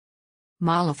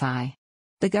Mollify.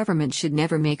 The government should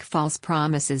never make false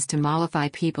promises to mollify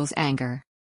people's anger.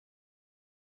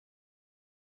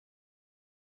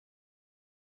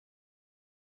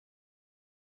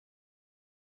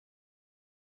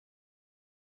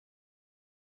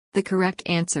 The correct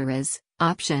answer is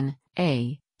option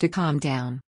A, to calm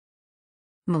down.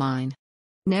 Malign.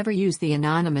 Never use the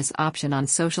anonymous option on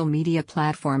social media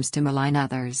platforms to malign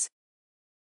others.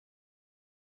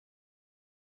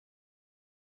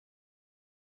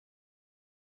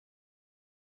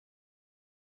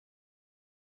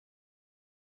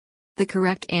 The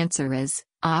correct answer is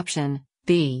option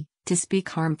B, to speak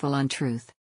harmful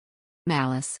untruth.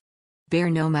 Malice.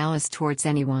 Bear no malice towards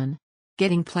anyone.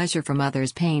 Getting pleasure from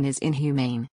others' pain is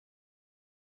inhumane.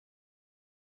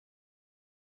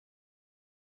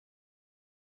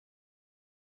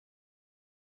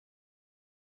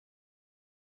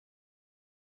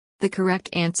 The correct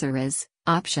answer is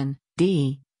option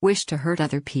D, wish to hurt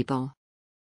other people.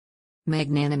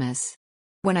 Magnanimous.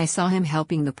 When I saw him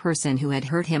helping the person who had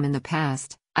hurt him in the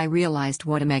past, I realized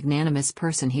what a magnanimous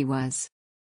person he was.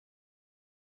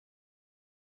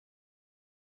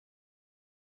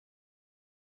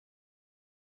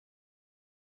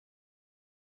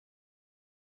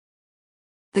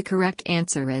 The correct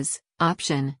answer is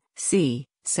option C,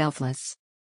 selfless.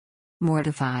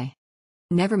 Mortify.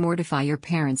 Never mortify your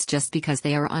parents just because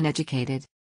they are uneducated.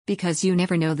 Because you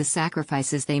never know the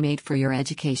sacrifices they made for your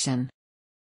education.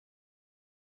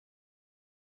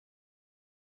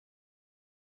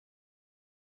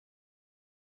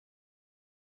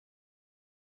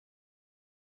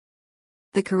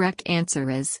 The correct answer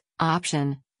is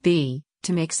option B,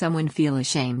 to make someone feel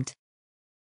ashamed.